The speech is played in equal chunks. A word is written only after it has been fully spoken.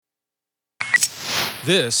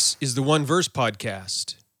This is the One Verse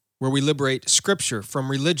Podcast, where we liberate Scripture from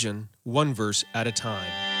religion one verse at a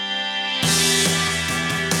time.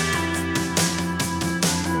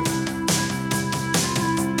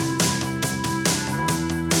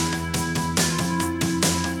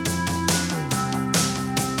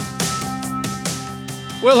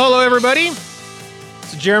 Well, hello everybody.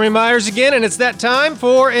 It's Jeremy Myers again, and it's that time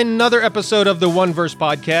for another episode of the One Verse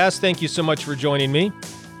Podcast. Thank you so much for joining me.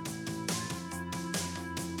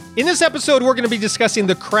 In this episode, we're going to be discussing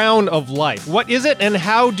the crown of life. What is it and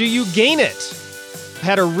how do you gain it? I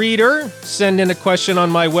had a reader send in a question on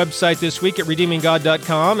my website this week at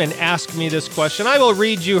redeeminggod.com and ask me this question. I will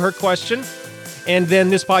read you her question, and then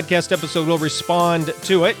this podcast episode will respond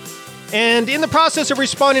to it. And in the process of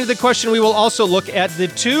responding to the question, we will also look at the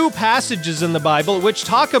two passages in the Bible which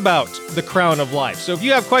talk about the crown of life. So if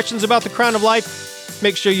you have questions about the crown of life,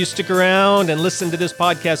 make sure you stick around and listen to this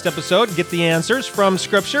podcast episode, get the answers from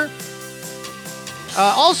Scripture.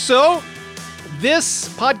 Also, this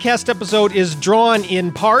podcast episode is drawn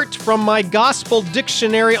in part from my Gospel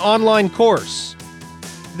Dictionary online course.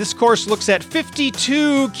 This course looks at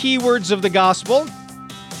 52 keywords of the gospel.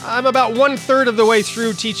 I'm about 1/3 of the way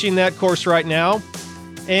through teaching that course right now.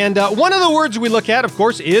 And one of the words we look at, of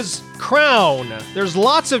course, is crown. There's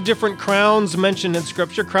lots of different crowns mentioned in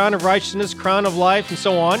Scripture: crown of righteousness, crown of life, and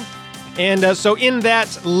so on. And so in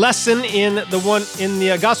that lesson in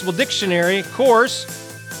the Gospel Dictionary course,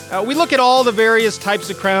 we look at all the various types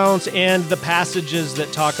of crowns and the passages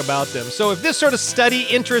that talk about them. So if this sort of study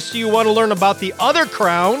interests you, want to learn about the other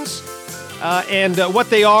crowns and what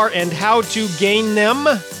they are and how to gain them,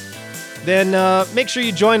 then make sure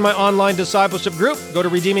you join my online discipleship group. Go to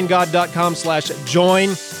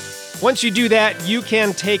redeeminggod.com/join. Once you do that, you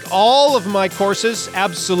can take all of my courses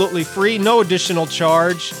absolutely free, no additional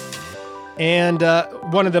charge. And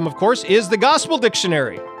one of them, of course, is the Gospel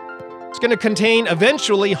Dictionary. It's going to contain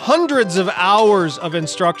eventually hundreds of hours of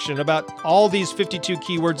instruction about all these 52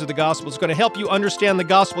 keywords of the gospel. It's going to help you understand the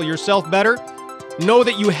gospel yourself better, know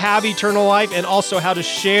that you have eternal life, and also how to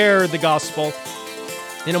share the gospel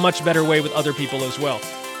in a much better way with other people as well.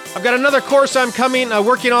 I've got another course I'm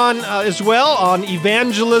working on as well on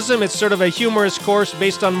evangelism. It's sort of a humorous course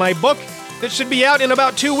based on my book that should be out in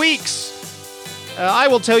about 2 weeks. I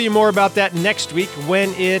will tell you more about that next week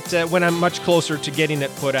when I'm much closer to getting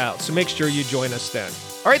it put out. So make sure you join us then.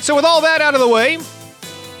 All right, so with all that out of the way,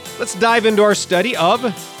 let's dive into our study of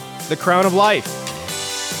the crown of life.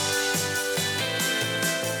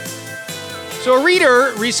 So a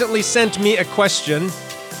reader recently sent me a question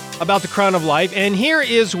about the crown of life, and here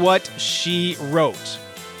is what she wrote.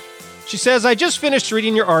 She says, I just finished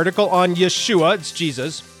reading your article on Yeshua, it's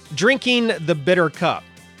Jesus, drinking the bitter cup.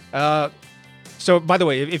 So, by the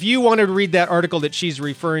way, if you wanted to read that article that she's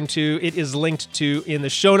referring to, it is linked to in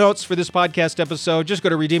the show notes for this podcast episode. Just go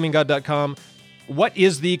to redeeminggod.com. What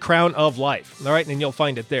is the crown of life? All right, and you'll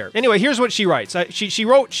find it there. Anyway, here's what she writes. She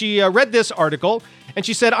read this article, and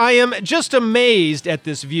she said, I am just amazed at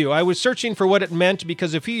this view. I was searching for what it meant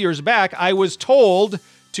because a few years back, I was told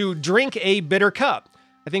to drink a bitter cup.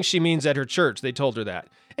 I think she means at her church. They told her that.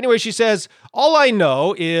 Anyway, she says, all I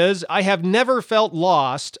know is I have never felt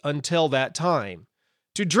lost until that time.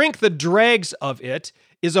 To drink the dregs of it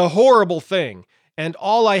is a horrible thing, and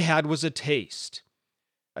all I had was a taste.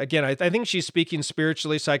 Again, I think she's speaking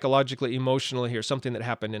spiritually, psychologically, emotionally here, something that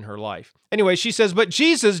happened in her life. Anyway, she says, but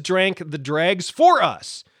Jesus drank the dregs for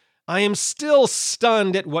us. I am still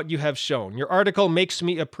stunned at what you have shown. Your article makes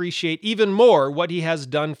me appreciate even more what he has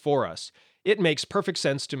done for us. It makes perfect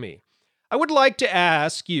sense to me. I would like to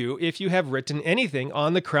ask you if you have written anything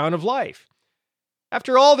on the crown of life.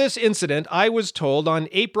 After all this incident, I was told on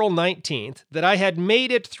April 19th that I had made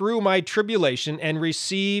it through my tribulation and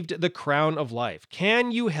received the crown of life.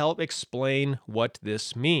 Can you help explain what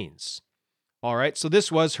this means? All right, so this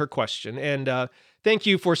was her question, and thank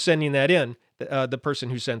you for sending that in, the person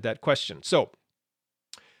who sent that question. So,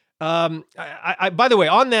 by the way,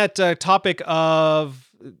 on that topic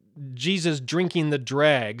of Jesus drinking the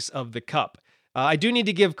dregs of the cup, I do need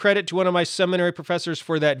to give credit to one of my seminary professors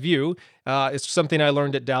for that view. It's something I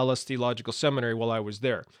learned at Dallas Theological Seminary while I was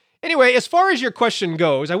there. Anyway, as far as your question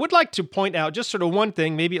goes, I would like to point out just sort of one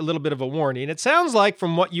thing, maybe a little bit of a warning. It sounds like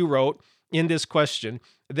from what you wrote in this question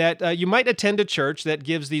that you might attend a church that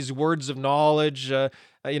gives these words of knowledge,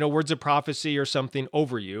 words of prophecy or something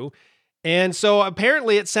over you. And so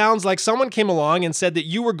apparently it sounds like someone came along and said that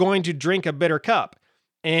you were going to drink a bitter cup.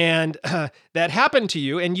 And that happened to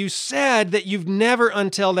you, and you said that you've never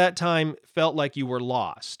until that time felt like you were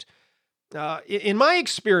lost. In my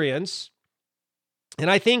experience,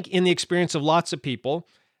 and I think in the experience of lots of people,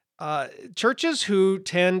 churches who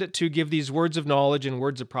tend to give these words of knowledge and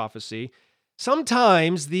words of prophecy,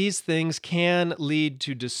 sometimes these things can lead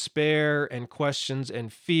to despair and questions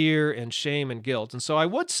and fear and shame and guilt. And so I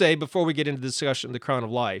would say, before we get into the discussion of the crown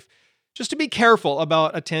of life, just to be careful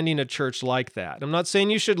about attending a church like that. I'm not saying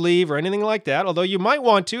you should leave or anything like that, although you might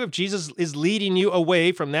want to if Jesus is leading you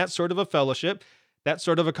away from that sort of a fellowship, that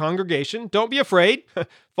sort of a congregation. Don't be afraid.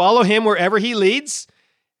 Follow him wherever he leads.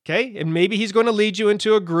 Okay, and maybe he's going to lead you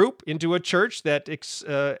into a group, into a church that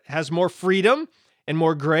has more freedom and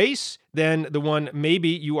more grace than the one maybe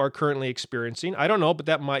you are currently experiencing. I don't know, but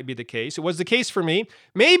that might be the case. It was the case for me.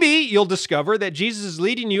 Maybe you'll discover that Jesus is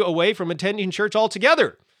leading you away from attending church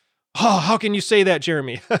altogether. Oh, how can you say that,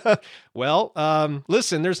 Jeremy? Well,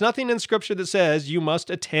 listen, there's nothing in Scripture that says you must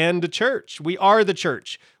attend a church. We are the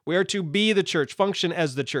church. We are to be the church, function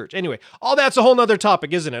as the church. Anyway, all that's a whole nother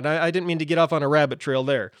topic, isn't it? I didn't mean to get off on a rabbit trail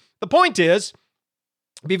there. The point is,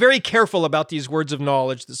 be very careful about these words of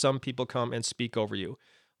knowledge that some people come and speak over you.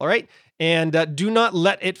 All right? And do not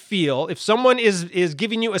let it feel. If someone is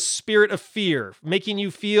giving you a spirit of fear, making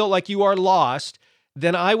you feel like you are lost,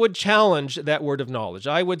 then I would challenge that word of knowledge.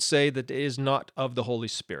 I would say that it is not of the Holy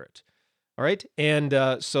Spirit. All right? And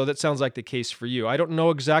so that sounds like the case for you. I don't know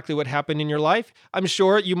exactly what happened in your life. I'm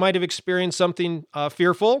sure you might have experienced something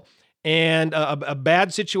fearful and a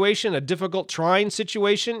bad situation, a difficult, trying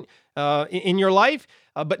situation in your life.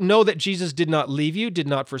 But know that Jesus did not leave you, did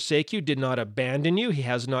not forsake you, did not abandon you. He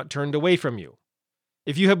has not turned away from you.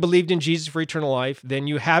 If you have believed in Jesus for eternal life, then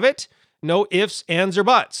you have it. No ifs, ands, or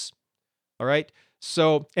buts. All right?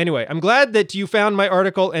 So anyway, I'm glad that you found my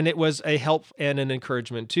article and it was a help and an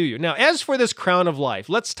encouragement to you. Now, as for this crown of life,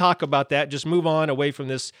 let's talk about that. Just move on away from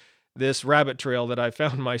this rabbit trail that I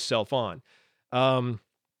found myself on.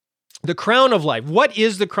 The crown of life. What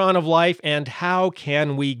is the crown of life and how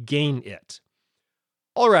can we gain it?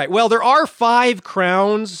 All right, well, there are 5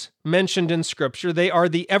 crowns mentioned in Scripture. They are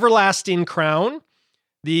the everlasting crown,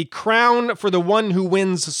 the crown for the one who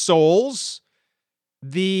wins souls,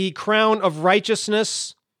 the crown of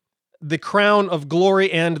righteousness, the crown of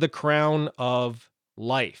glory, and the crown of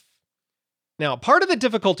life. Now, part of the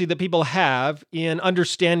difficulty that people have in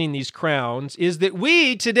understanding these crowns is that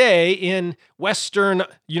we today in Western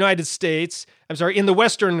United States, in the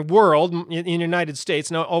Western world, in the United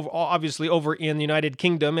States, now obviously over in the United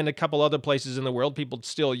Kingdom and a couple other places in the world, people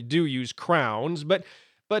still do use crowns, but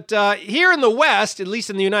here in the West, at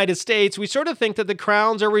least in the United States, we sort of think that the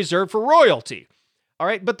crowns are reserved for royalty. All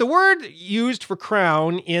right, but the word used for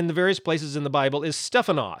crown in the various places in the Bible is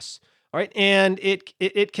Stephanos. All right, and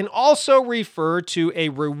it can also refer to a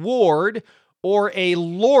reward or a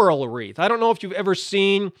laurel wreath. I don't know if you've ever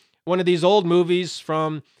seen one of these old movies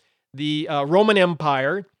from the Roman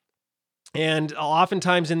Empire, and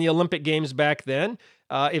oftentimes in the Olympic Games back then,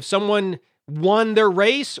 if someone won their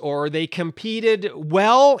race or they competed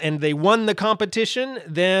well and they won the competition,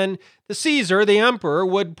 then the Caesar, the emperor,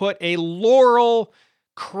 would put a laurel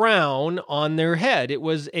crown on their head. It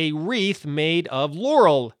was a wreath made of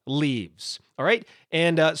laurel leaves. All right.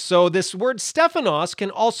 And so this word Stephanos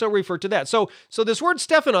can also refer to that. So this word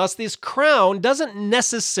Stephanos, this crown, doesn't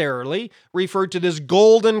necessarily refer to this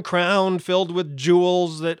golden crown filled with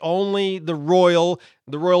jewels that only the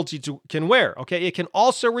royalty can wear. Okay. It can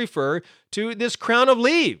also refer to this crown of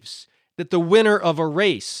leaves that the winner of a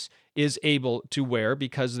race is able to wear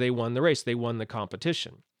because they won the race. They won the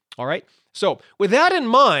competition. All right. So with that in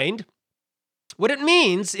mind, what it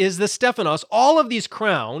means is the Stephanos, all of these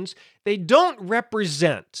crowns, they don't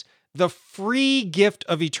represent the free gift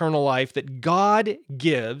of eternal life that God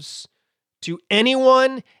gives to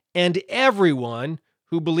anyone and everyone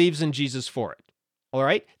who believes in Jesus for it. All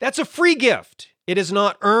right? That's a free gift. It is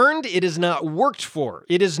not earned. It is not worked for.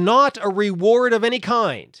 It is not a reward of any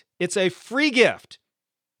kind. It's a free gift.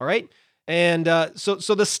 All right? And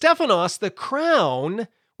so the Stephanos, the crown,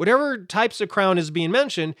 whatever types of crown is being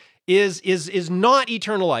mentioned, is not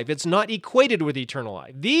eternal life. It's not equated with eternal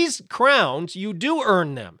life. These crowns, you do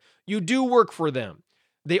earn them. You do work for them.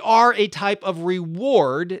 They are a type of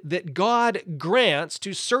reward that God grants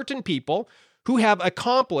to certain people who have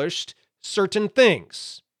accomplished certain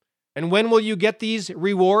things. And when will you get these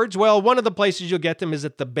rewards? Well, one of the places you'll get them is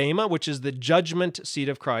at the Bema, which is the judgment seat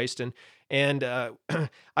of Christ. And I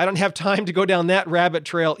don't have time to go down that rabbit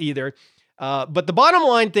trail either. But the bottom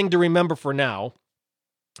line thing to remember for now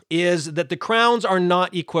is that the crowns are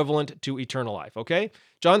not equivalent to eternal life, okay?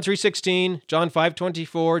 John 3:16, John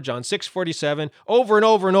 5:24, John 6:47, over and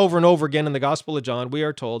over and over and over again in the Gospel of John, we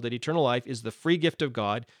are told that eternal life is the free gift of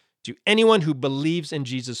God to anyone who believes in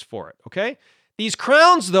Jesus for it, okay? These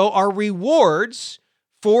crowns, though, are rewards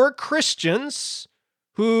for Christians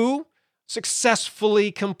who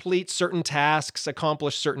successfully complete certain tasks,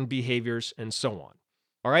 accomplish certain behaviors, and so on.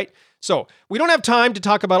 All right? So we don't have time to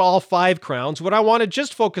talk about all 5 crowns. What I want to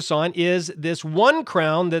just focus on is this one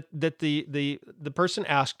crown that the person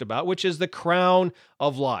asked about, which is the crown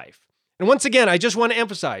of life. And once again, I just want to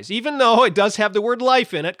emphasize, even though it does have the word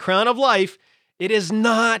life in it, crown of life, it is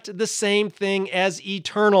not the same thing as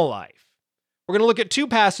eternal life. We're going to look at 2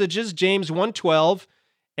 passages, James 1:12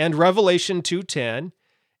 and Revelation 2:10,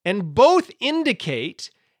 and both indicate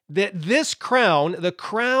that this crown, the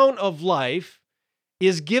crown of life,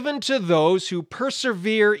 is given to those who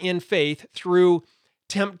persevere in faith through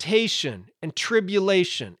temptation and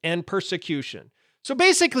tribulation and persecution. So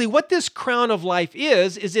basically, what this crown of life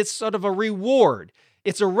is it's sort of a reward.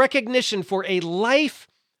 It's a recognition for a life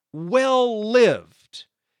well lived.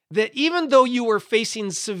 That even though you are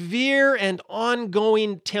facing severe and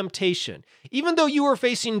ongoing temptation, even though you are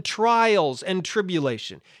facing trials and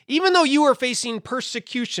tribulation, even though you are facing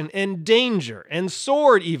persecution and danger and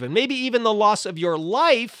sword even, maybe even the loss of your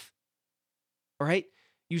life, all right,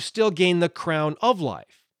 you still gain the crown of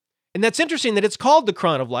life. And that's interesting that it's called the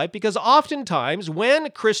crown of life because oftentimes when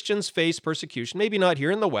Christians face persecution, maybe not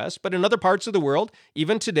here in the West, but in other parts of the world,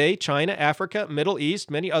 even today, China, Africa, Middle East,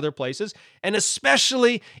 many other places, and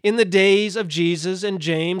especially in the days of Jesus and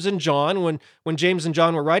James and John, when James and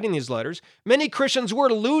John were writing these letters, many Christians were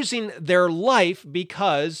losing their life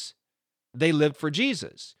because they lived for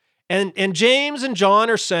Jesus. And James and John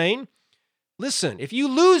are saying, listen, if you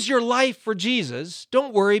lose your life for Jesus,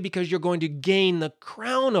 don't worry because you're going to gain the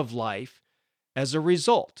crown of life as a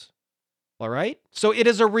result. All right? So it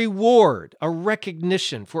is a reward, a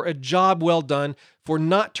recognition for a job well done, for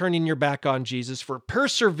not turning your back on Jesus, for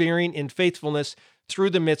persevering in faithfulness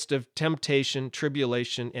through the midst of temptation,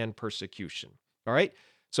 tribulation, and persecution. All right?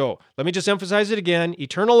 So let me just emphasize it again.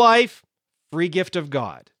 Eternal life, free gift of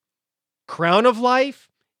God. Crown of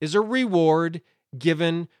life is a reward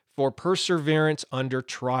given for perseverance under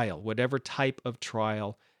trial, whatever type of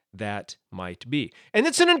trial that might be. And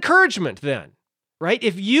it's an encouragement then, right?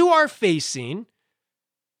 If you are facing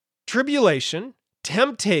tribulation,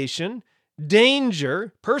 temptation,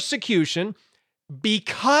 danger, persecution,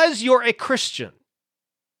 because you're a Christian,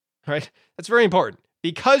 right? That's very important.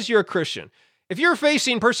 Because you're a Christian. If you're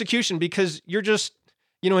facing persecution because you're just,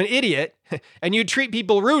 an idiot and you treat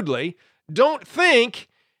people rudely, don't think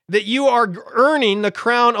that you are earning the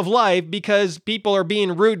crown of life because people are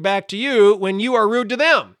being rude back to you when you are rude to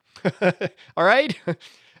them. All right?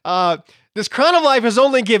 This crown of life is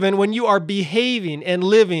only given when you are behaving and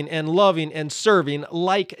living and loving and serving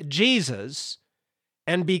like Jesus.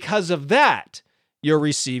 And because of that, you're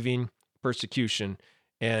receiving persecution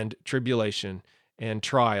and tribulation and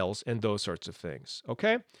trials and those sorts of things.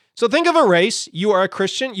 Okay? So think of a race. You are a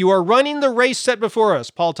Christian. You are running the race set before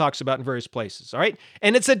us, Paul talks about in various places, all right?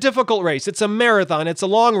 And it's a difficult race. It's a marathon. It's a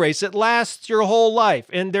long race. It lasts your whole life.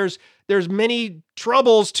 And there's many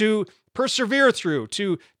troubles to persevere through,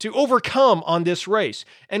 to overcome on this race.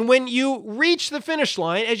 And when you reach the finish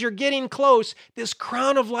line, as you're getting close, this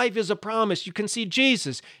crown of life is a promise. You can see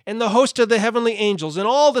Jesus and the host of the heavenly angels and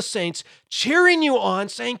all the saints cheering you on,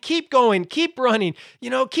 saying, keep going, keep running,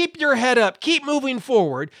 keep your head up, keep moving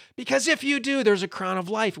forward, because if you do, there's a crown of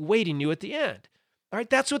life waiting you at the end. All right,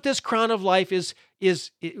 that's what this crown of life is.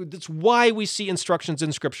 That's why we see instructions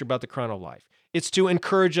in Scripture about the crown of life. It's to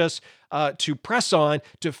encourage us to press on,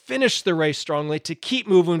 to finish the race strongly, to keep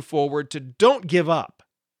moving forward, to don't give up.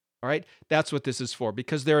 All right? That's what this is for,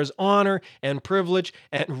 because there is honor and privilege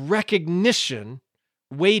and recognition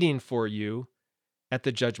waiting for you at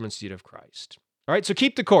the judgment seat of Christ. All right? So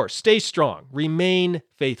keep the course. Stay strong. Remain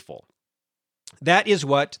faithful. That is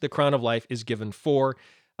what the crown of life is given for,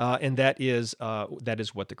 and that is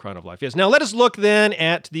what the crown of life is. Now, let us look then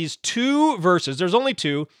at these 2 verses. There's only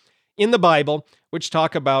 2 in the Bible which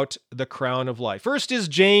talk about the crown of life. First is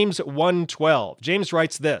James 1:12. James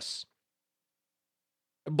writes this: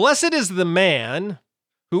 "Blessed is the man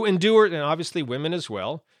who endures," and obviously women as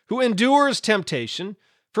well, "who endures temptation,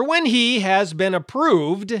 for when he has been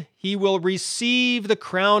approved, he will receive the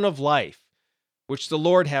crown of life, which the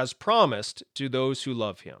Lord has promised to those who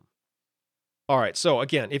love him." All right, so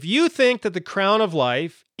again, if you think that the crown of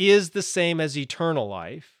life is the same as eternal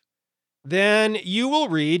life, then you will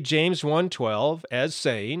read James 1:12 as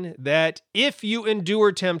saying that if you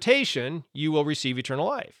endure temptation, you will receive eternal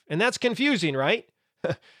life. And that's confusing, right?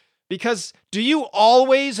 Because do you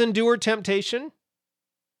always endure temptation?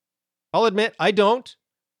 I'll admit, I don't.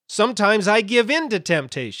 Sometimes I give in to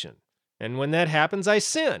temptation. And when that happens, I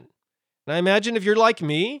sin. And I imagine if you're like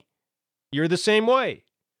me, you're the same way.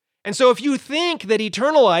 And so if you think that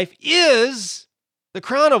eternal life is the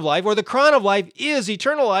crown of life, or the crown of life is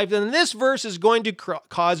eternal life, then this verse is going to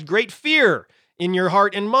cause great fear in your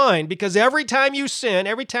heart and mind, because every time you sin,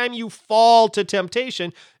 every time you fall to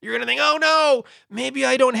temptation, you're going to think, oh no, maybe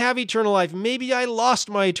I don't have eternal life. Maybe I lost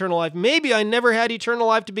my eternal life. Maybe I never had eternal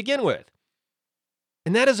life to begin with.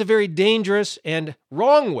 And that is a very dangerous and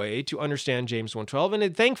wrong way to understand James 1:12.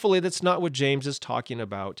 And thankfully, that's not what James is talking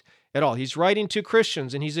about at all. He's writing to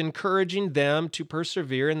Christians, and he's encouraging them to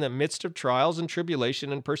persevere in the midst of trials and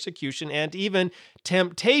tribulation and persecution and even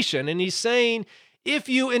temptation. And he's saying, if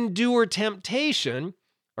you endure temptation,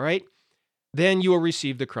 all right, then you will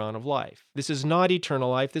receive the crown of life. This is not eternal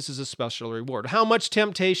life. This is a special reward. How much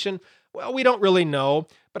temptation? Well, we don't really know,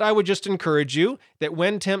 but I would just encourage you that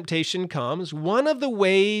when temptation comes, one of the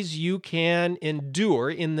ways you can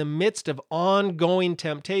endure in the midst of ongoing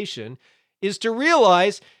temptation is to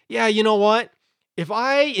realize, yeah, you know what? If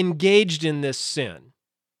I engaged in this sin,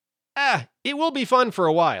 it will be fun for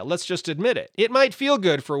a while. Let's just admit it. It might feel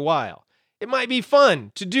good for a while. It might be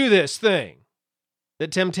fun to do this thing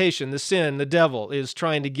that temptation, the sin, the devil is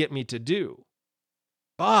trying to get me to do.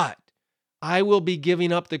 But I will be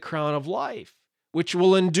giving up the crown of life, which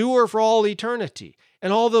will endure for all eternity,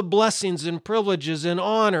 and all the blessings and privileges and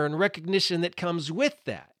honor and recognition that comes with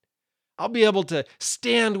that. I'll be able to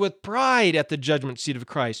stand with pride at the judgment seat of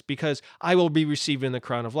Christ because I will be receiving the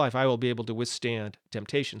crown of life. I will be able to withstand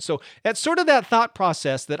temptation. So that's sort of that thought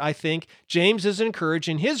process that I think James is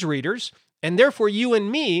encouraging his readers, and therefore you and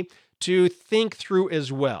me, to think through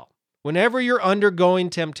as well. Whenever you're undergoing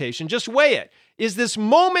temptation, just weigh it. Is this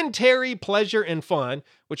momentary pleasure and fun,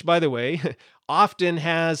 which, by the way, often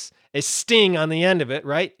has a sting on the end of it,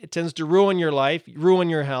 right? It tends to ruin your life, ruin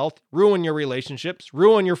your health, ruin your relationships,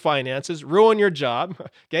 ruin your finances, ruin your job,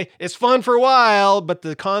 okay? It's fun for a while, but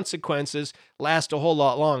the consequences last a whole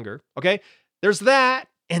lot longer, okay? There's that,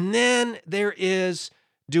 and then there is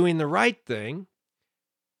doing the right thing,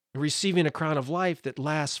 receiving a crown of life that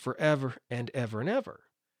lasts forever and ever and ever.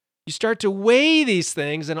 You start to weigh these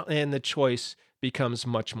things, and the choice becomes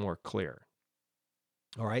much more clear.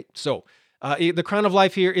 All right, so the crown of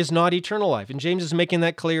life here is not eternal life, and James is making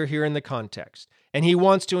that clear here in the context. And he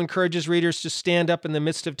wants to encourage his readers to stand up in the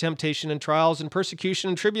midst of temptation and trials and persecution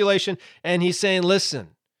and tribulation, and he's saying, listen,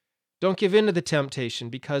 don't give in to the temptation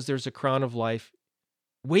because there's a crown of life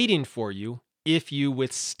waiting for you if you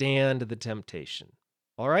withstand the temptation.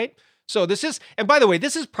 All right? So this is, and by the way,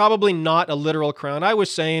 this is probably not a literal crown. I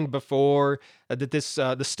was saying before that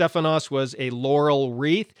the Stephanos was a laurel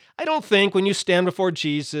wreath. I don't think when you stand before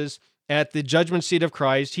Jesus at the judgment seat of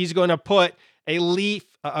Christ, he's going to put a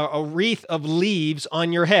wreath of leaves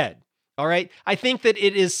on your head. All right? I think that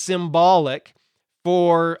it is symbolic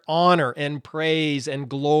for honor and praise and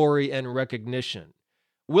glory and recognition.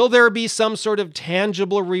 Will there be some sort of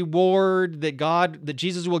tangible reward that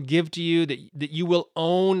Jesus will give to you that you will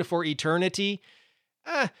own for eternity?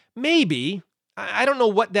 Maybe. I don't know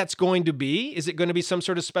what that's going to be. Is it going to be some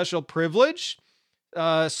sort of special privilege?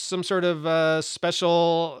 Some sort of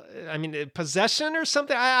special, possession or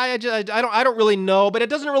something? I don't really know, but it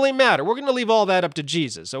doesn't really matter. We're going to leave all that up to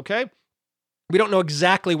Jesus, okay? We don't know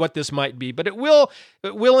exactly what this might be, but it will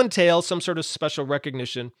entail some sort of special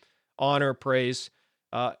recognition, honor, praise,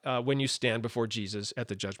 when you stand before Jesus at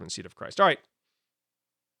the judgment seat of Christ. All right,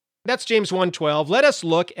 that's James 1:12. Let us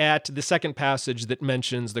look at the second passage that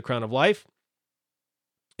mentions the crown of life,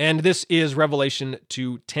 and this is Revelation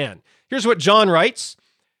 2:10. Here's what John writes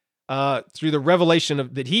through the revelation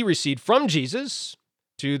that he received from Jesus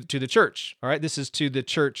to the church. All right, this is to the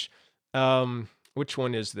church. Which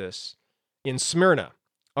one is this? In Smyrna.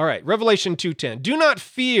 All right, Revelation 2:10. Do not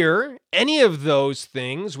fear any of those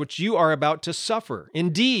things which you are about to suffer.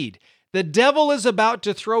 Indeed, the devil is about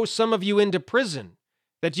to throw some of you into prison,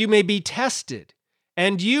 that you may be tested,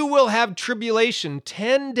 and you will have tribulation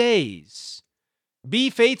 10 days. Be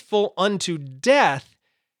faithful unto death,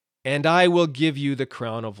 and I will give you the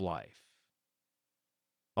crown of life.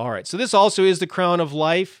 All right, so this also is the crown of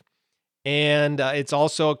life. And it's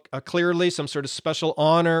also clearly some sort of special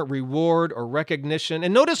honor, reward, or recognition.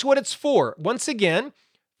 And notice what it's for. Once again,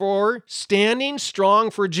 for standing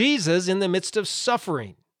strong for Jesus in the midst of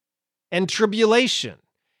suffering and tribulation,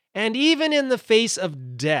 and even in the face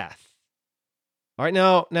of death. All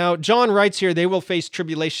right, now John writes here, they will face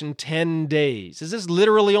tribulation 10 days. Is this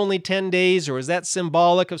literally only 10 days, or is that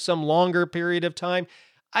symbolic of some longer period of time?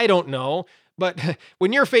 I don't know. But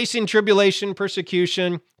when you're facing tribulation,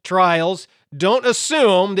 persecution, trials, don't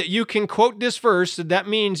assume that you can quote this verse that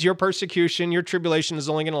means your persecution, your tribulation is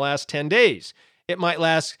only going to last 10 days. It might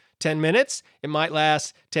last 10 minutes. It might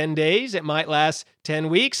last 10 days. It might last 10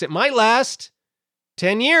 weeks. It might last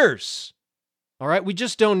 10 years. All right, we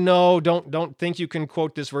just don't know. Don't think you can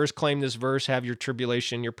quote this verse, claim this verse, have your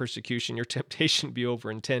tribulation, your persecution, your temptation be over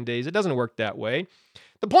in 10 days. It doesn't work that way.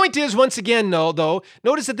 The point is, once again, though,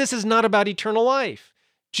 notice that this is not about eternal life.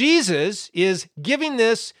 Jesus is giving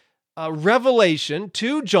this revelation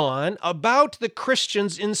to John about the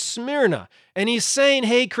Christians in Smyrna. And he's saying,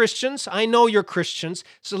 hey, Christians, I know you're Christians,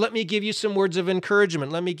 so let me give you some words of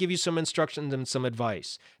encouragement. Let me give you some instructions and some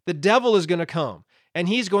advice. The devil is going to come, and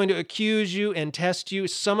he's going to accuse you and test you.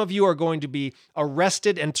 Some of you are going to be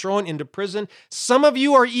arrested and thrown into prison. Some of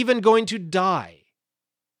you are even going to die.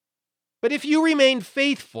 But if you remain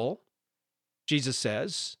faithful, Jesus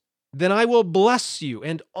says, then I will bless you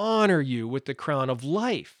and honor you with the crown of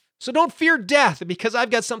life. So don't fear death, because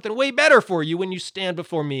I've got something way better for you when you stand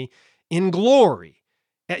before me in glory,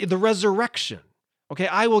 at the resurrection. Okay,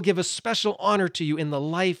 I will give a special honor to you in the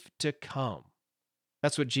life to come.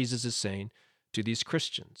 That's what Jesus is saying to these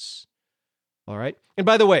Christians. All right? And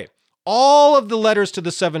by the way, all of the letters to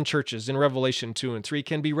the 7 churches in Revelation 2 and 3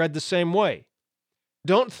 can be read the same way.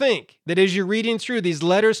 Don't think that as you're reading through these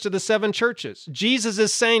letters to the 7 churches, Jesus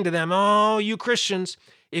is saying to them, oh, you Christians,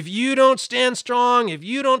 if you don't stand strong, if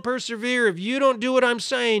you don't persevere, if you don't do what I'm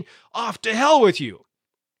saying, off to hell with you.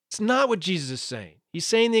 It's not what Jesus is saying. He's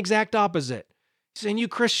saying the exact opposite. He's saying, you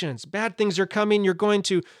Christians, bad things are coming. You're going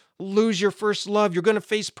to lose your first love. You're going to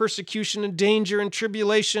face persecution and danger and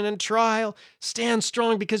tribulation and trial. Stand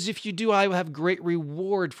strong, because if you do, I will have great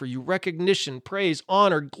reward for you, recognition, praise,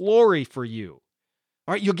 honor, glory for you.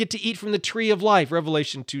 All right, you'll get to eat from the tree of life,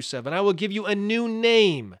 Revelation 2:7. I will give you a new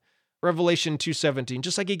name, Revelation 2:17,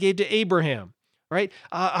 just like he gave to Abraham, right?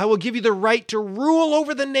 I will give you the right to rule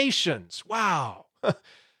over the nations. Wow.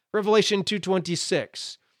 Revelation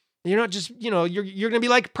 2:26. You're not just, you're going to be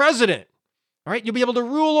like president, all right? You'll be able to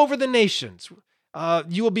rule over the nations.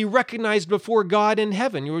 You will be recognized before God in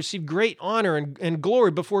heaven. You will receive great honor and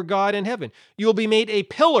glory before God in heaven. You will be made a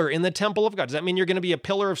pillar in the temple of God. Does that mean you're going to be a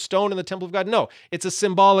pillar of stone in the temple of God? No, it's a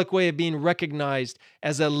symbolic way of being recognized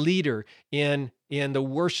as a leader in the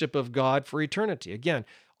worship of God for eternity. Again,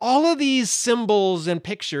 all of these symbols and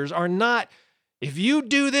pictures are not, if you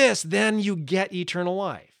do this, then you get eternal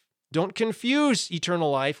life. Don't confuse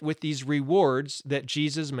eternal life with these rewards that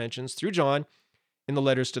Jesus mentions through John in the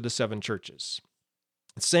letters to the 7 churches.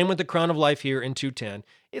 Same with the crown of life here in 2:10.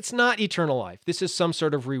 It's not eternal life. This is some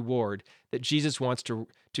sort of reward that Jesus wants to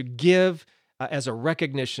give as a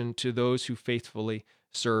recognition to those who faithfully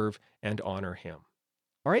serve and honor him.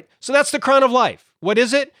 All right, so that's the crown of life. What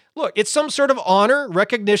is it? Look, it's some sort of honor,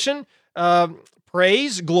 recognition,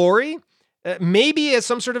 praise, glory, maybe as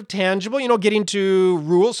some sort of tangible, getting to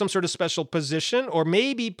rule, some sort of special position, or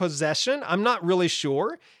maybe possession. I'm not really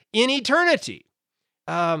sure. In eternity.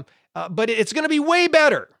 But it's going to be way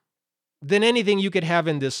better than anything you could have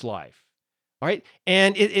in this life. All right?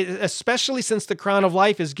 And especially since the crown of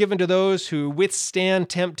life is given to those who withstand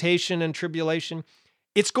temptation and tribulation,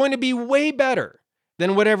 it's going to be way better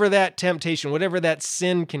than whatever that temptation, whatever that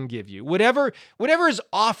sin can give you. Whatever is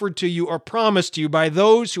offered to you or promised to you by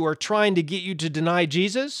those who are trying to get you to deny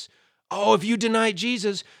Jesus. Oh, if you deny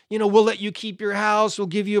Jesus, we'll let you keep your house, we'll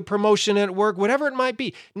give you a promotion at work, whatever it might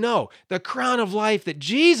be. No, the crown of life that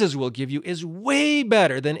Jesus will give you is way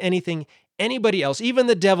better than anything anybody else, even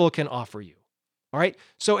the devil, can offer you. All right?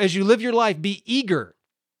 So as you live your life, be eager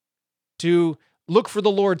to look for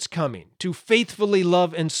the Lord's coming, to faithfully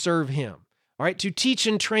love and serve him, all right? To teach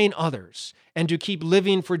and train others, and to keep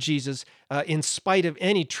living for Jesus in spite of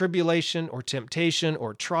any tribulation or temptation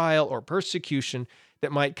or trial or persecution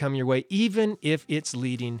that might come your way, even if it's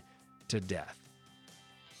leading to death.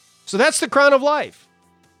 So that's the crown of life.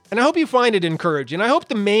 And I hope you find it encouraging. I hope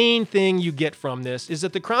the main thing you get from this is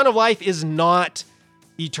that the crown of life is not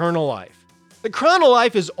eternal life. The crown of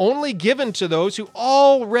life is only given to those who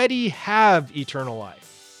already have eternal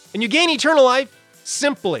life. And you gain eternal life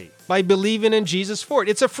simply by believing in Jesus for it.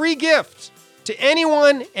 It's a free gift to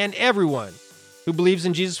anyone and everyone who believes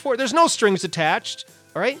in Jesus for it. There's no strings attached,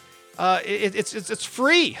 all right? It's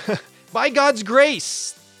free by God's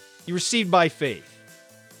grace. You receive by faith.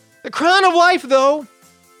 The crown of life, though,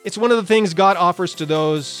 it's one of the things God offers to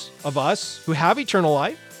those of us who have eternal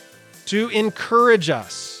life to encourage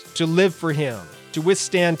us to live for him, to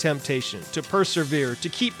withstand temptation, to persevere, to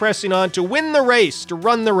keep pressing on, to win the race, to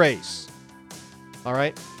run the race. All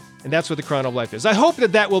right? And that's what the crown of life is. I hope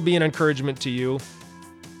that will be an encouragement to you.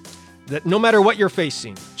 That no matter what you're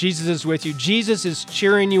facing, Jesus is with you. Jesus is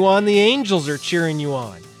cheering you on. The angels are cheering you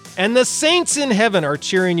on. And the saints in heaven are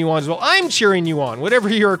cheering you on as well. I'm cheering you on, whatever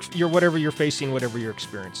you're facing, whatever you're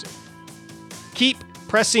experiencing. Keep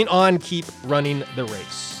pressing on, keep running the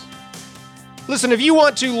race. Listen, if you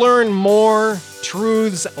want to learn more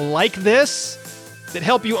truths like this that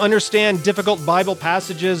help you understand difficult Bible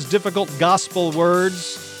passages, difficult gospel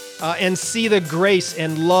words, and see the grace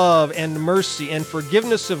and love and mercy and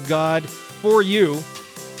forgiveness of God for you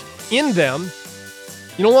in them,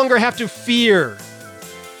 you no longer have to fear,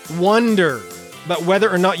 wonder about whether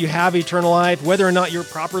or not you have eternal life, whether or not you're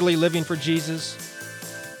properly living for Jesus.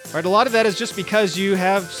 Right, a lot of that is just because you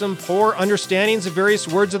have some poor understandings of various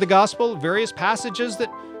words of the gospel, various passages that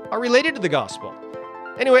are related to the gospel.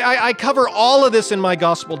 Anyway, I cover all of this in my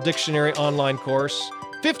Gospel Dictionary online course.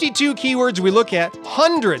 52 keywords we look at,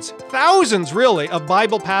 hundreds, thousands really, of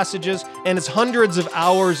Bible passages, and it's hundreds of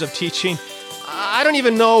hours of teaching. I don't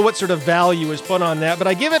even know what sort of value is put on that, but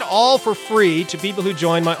I give it all for free to people who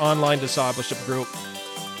join my online discipleship group.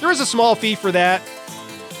 There is a small fee for that,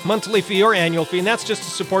 monthly fee or annual fee, and that's just to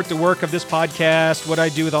support the work of this podcast, what I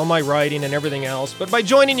do with all my writing and everything else. But by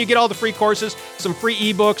joining, you get all the free courses, some free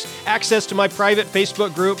ebooks, access to my private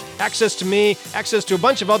Facebook group, access to me, access to a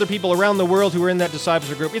bunch of other people around the world who are in that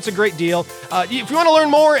discipleship group. It's a great deal. If you want to learn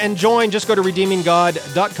more and join, just go to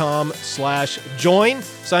redeeminggod.com/join.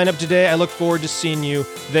 Sign up today. I look forward to seeing you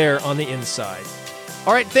there on the inside.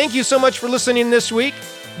 All right, thank you so much for listening this week.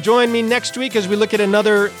 Join me next week as we look at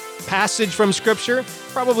another passage from Scripture,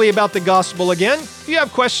 probably about the gospel again. If you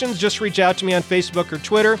have questions, just reach out to me on Facebook or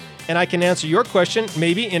Twitter, and I can answer your question,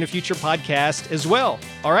 maybe in a future podcast as well.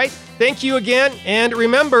 All right? Thank you again, and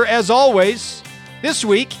remember, as always, this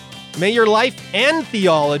week, may your life and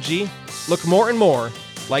theology look more and more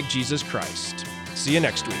like Jesus Christ. See you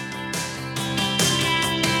next week.